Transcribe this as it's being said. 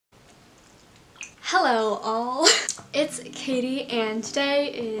Hello all! It's Katie and today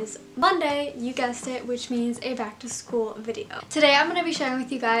is Monday, you guessed it, which means a back to school video. Today I'm going to be sharing with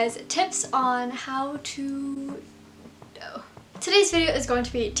you guys tips on how to... Today's video is going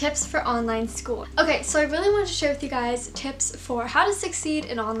to be tips for online school. Okay, so I really want to share with you guys tips for how to succeed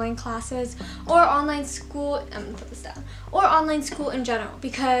in online classes or online school, I'm gonna put this down, or online school in general,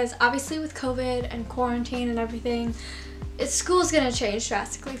 because obviously with COVID and quarantine and everything, school's gonna change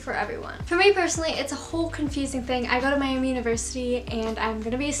drastically for everyone. For me personally, it's a whole confusing thing. I go to Miami University and I'm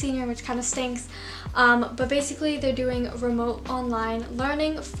gonna be a senior, which kind of stinks. But basically they're doing remote online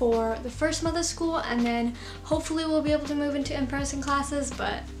learning for the first month of school, and then hopefully we'll be able to move into in-person classes,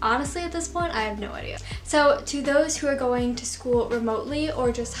 but honestly at this point I have no idea. So to those who are going to school remotely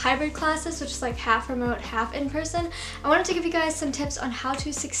or just hybrid classes, which is like half remote, half in-person, I wanted to give you guys some tips on how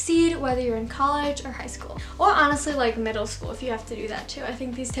to succeed whether you're in college or high school, or honestly like middle school if you have to do that too. I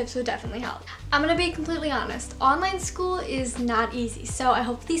think these tips would definitely help. I'm gonna be completely honest, online school is not easy, so I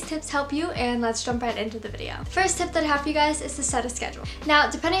hope these tips help you, and let's jump right into the video. The first tip that I have for you guys is to set a schedule. Now,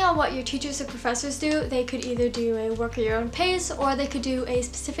 depending on what your teachers or professors do, they could either do a work at your own pace, or they could do a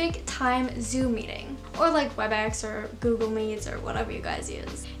specific time Zoom meeting, or like WebEx or Google Meets or whatever you guys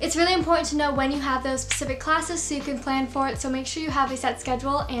use. It's really important to know when you have those specific classes so you can plan for it, so make sure you have a set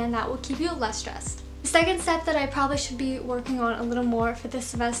schedule, and that will keep you less stressed. The second step that I probably should be working on a little more for this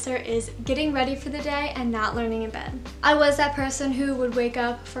semester is getting ready for the day and not learning in bed. I was that person who would wake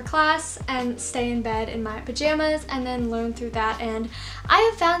up for class and stay in bed in my pajamas and then learn through that, and I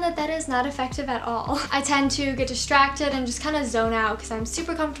have found that that is not effective at all. I tend to get distracted and just kind of zone out because I'm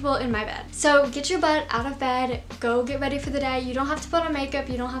super comfortable in my bed. So get your butt out of bed, go get ready for the day. You don't have to put on makeup,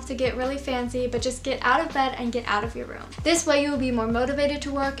 you don't have to get really fancy, but just get out of bed and get out of your room. This way you will be more motivated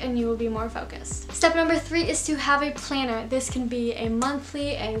to work and you will be more focused. Step number 3 is to have a planner. This can be a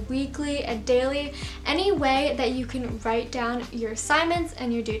monthly, a weekly, a daily, any way that you can write down your assignments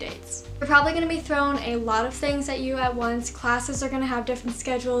and your due dates. You're probably going to be thrown a lot of things at you at once. Classes are going to have different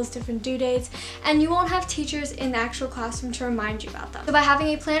schedules, different due dates, and you won't have teachers in the actual classroom to remind you about them. So by having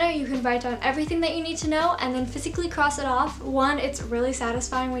a planner, you can write down everything that you need to know and then physically cross it off. 1, it's really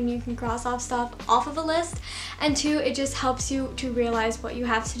satisfying when you can cross off stuff off of a list, and 2, it just helps you to realize what you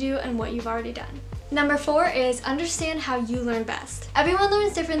have to do and what you've already done. Number 4 is understand how you learn best. Everyone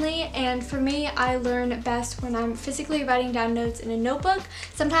learns differently, and for me, I learn best when I'm physically writing down notes in a notebook.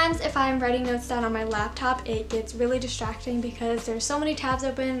 Sometimes if I'm writing notes down on my laptop, it gets really distracting because there's so many tabs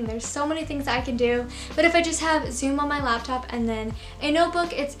open and there's so many things I can do. But if I just have Zoom on my laptop and then a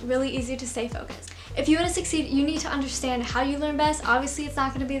notebook, it's really easy to stay focused. If you want to succeed, you need to understand how you learn best. Obviously, it's not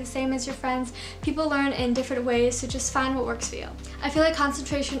going to be the same as your friends. People learn in different ways, so just find what works for you. I feel like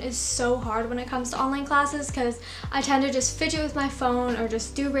concentration is so hard when it comes to online classes because I tend to just fidget with my phone or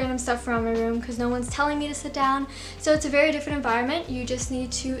just do random stuff around my room because no one's telling me to sit down. So it's a very different environment. You just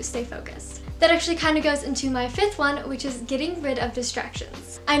need to stay focused. That actually kind of goes into my 5th one, which is getting rid of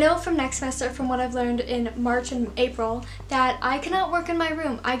distractions. I know from next semester, from what I've learned in March and April, that I cannot work in my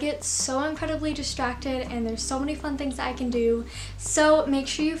room. I get so incredibly distracted and there's so many fun things that I can do. So make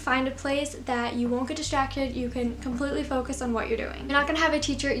sure you find a place that you won't get distracted. You can completely focus on what you're doing. You're not going to have a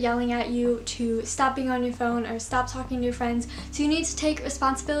teacher yelling at you to stop being on your phone or stop talking to your friends. So you need to take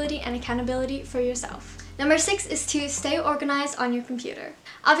responsibility and accountability for yourself. Number 6 is to stay organized on your computer.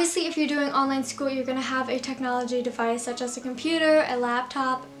 Obviously, if you're doing online school, you're going to have a technology device such as a computer, a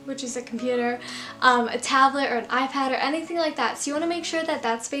laptop, which is a computer, a tablet or an iPad or anything like that. So you want to make sure that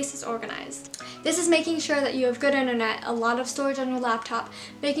that space is organized. This is making sure that you have good internet, a lot of storage on your laptop,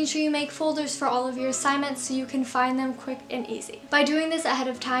 making sure you make folders for all of your assignments so you can find them quick and easy. By doing this ahead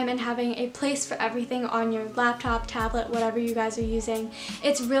of time and having a place for everything on your laptop, tablet, whatever you guys are using,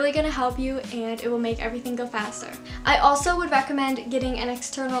 it's really going to help you and it will make everything go faster. I also would recommend getting an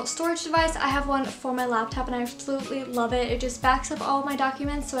external storage device. I have one for my laptop and I absolutely love it. It just backs up all of my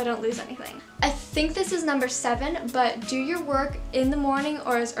documents so I don't lose anything. I think this is number 7, but do your work in the morning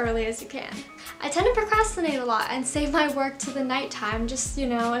or as early as you can. I tend to procrastinate a lot and save my work to the nighttime. Just, you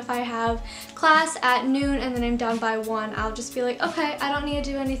know, if I have class at noon and then I'm done by 1, I'll just be like, okay, I don't need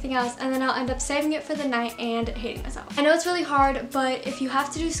to do anything else, and then I'll end up saving it for the night and hating myself. I know it's really hard, but if you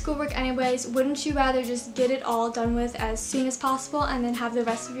have to do schoolwork anyways, wouldn't you rather just get it all done with as soon as possible and then have the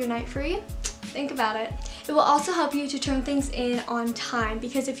rest of your night free? Think about it. It will also help you to turn things in on time,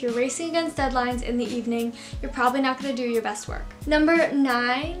 because if you're racing against deadlines in the evening, you're probably not going to do your best work. Number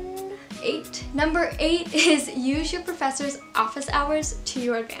 8 is use your professor's office hours to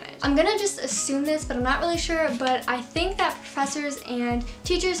your advantage. I'm gonna just assume this, but I'm not really sure, but I think that professors and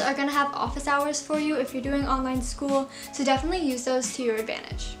teachers are gonna have office hours for you if you're doing online school, so definitely use those to your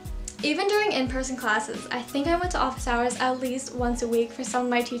advantage. Even during in-person classes, I think I went to office hours at least once a week for some of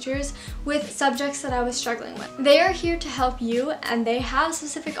my teachers with subjects that I was struggling with. They are here to help you, and they have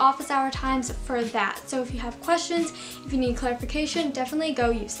specific office hour times for that. So if you have questions, if you need clarification, definitely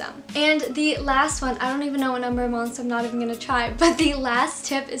go use them. And the last one, I don't even know what number I'm on, so I'm not even gonna try, but the last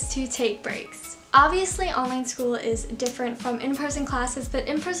tip is to take breaks. Obviously, online school is different from in-person classes, but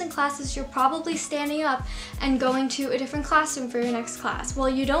in-person classes, you're probably standing up and going to a different classroom for your next class. Well,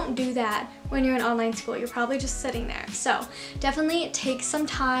 you don't do that when you're in online school. You're probably just sitting there. So definitely take some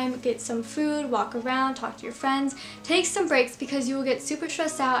time, get some food, walk around, talk to your friends, take some breaks, because you will get super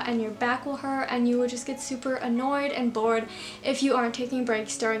stressed out and your back will hurt and you will just get super annoyed and bored if you aren't taking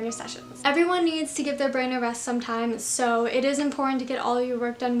breaks during your sessions. Everyone needs to give their brain a rest sometimes, so it is important to get all your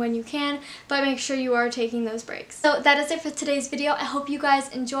work done when you can, but make sure you are taking those breaks. So that is it for today's video. I hope you guys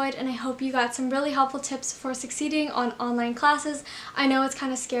enjoyed, and I hope you got some really helpful tips for succeeding on online classes. I know it's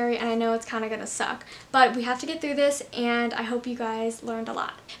kind of scary and I know it's kind of gonna suck, but we have to get through this, and I hope you guys learned a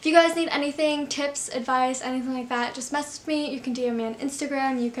lot. If you guys need anything, tips, advice, anything like that, just message me. You can DM me on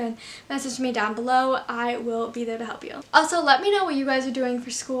Instagram, you can message me down below. I will be there to help you. Also, let me know what you guys are doing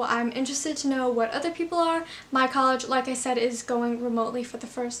for school. I'm interested to know what other people are. My college, like I said, is going remotely for the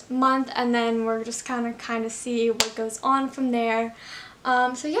first month, and then we're just kind of see what goes on from there.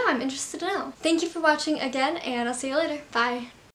 So yeah, I'm interested to know. Thank you for watching again, and I'll see you later. Bye.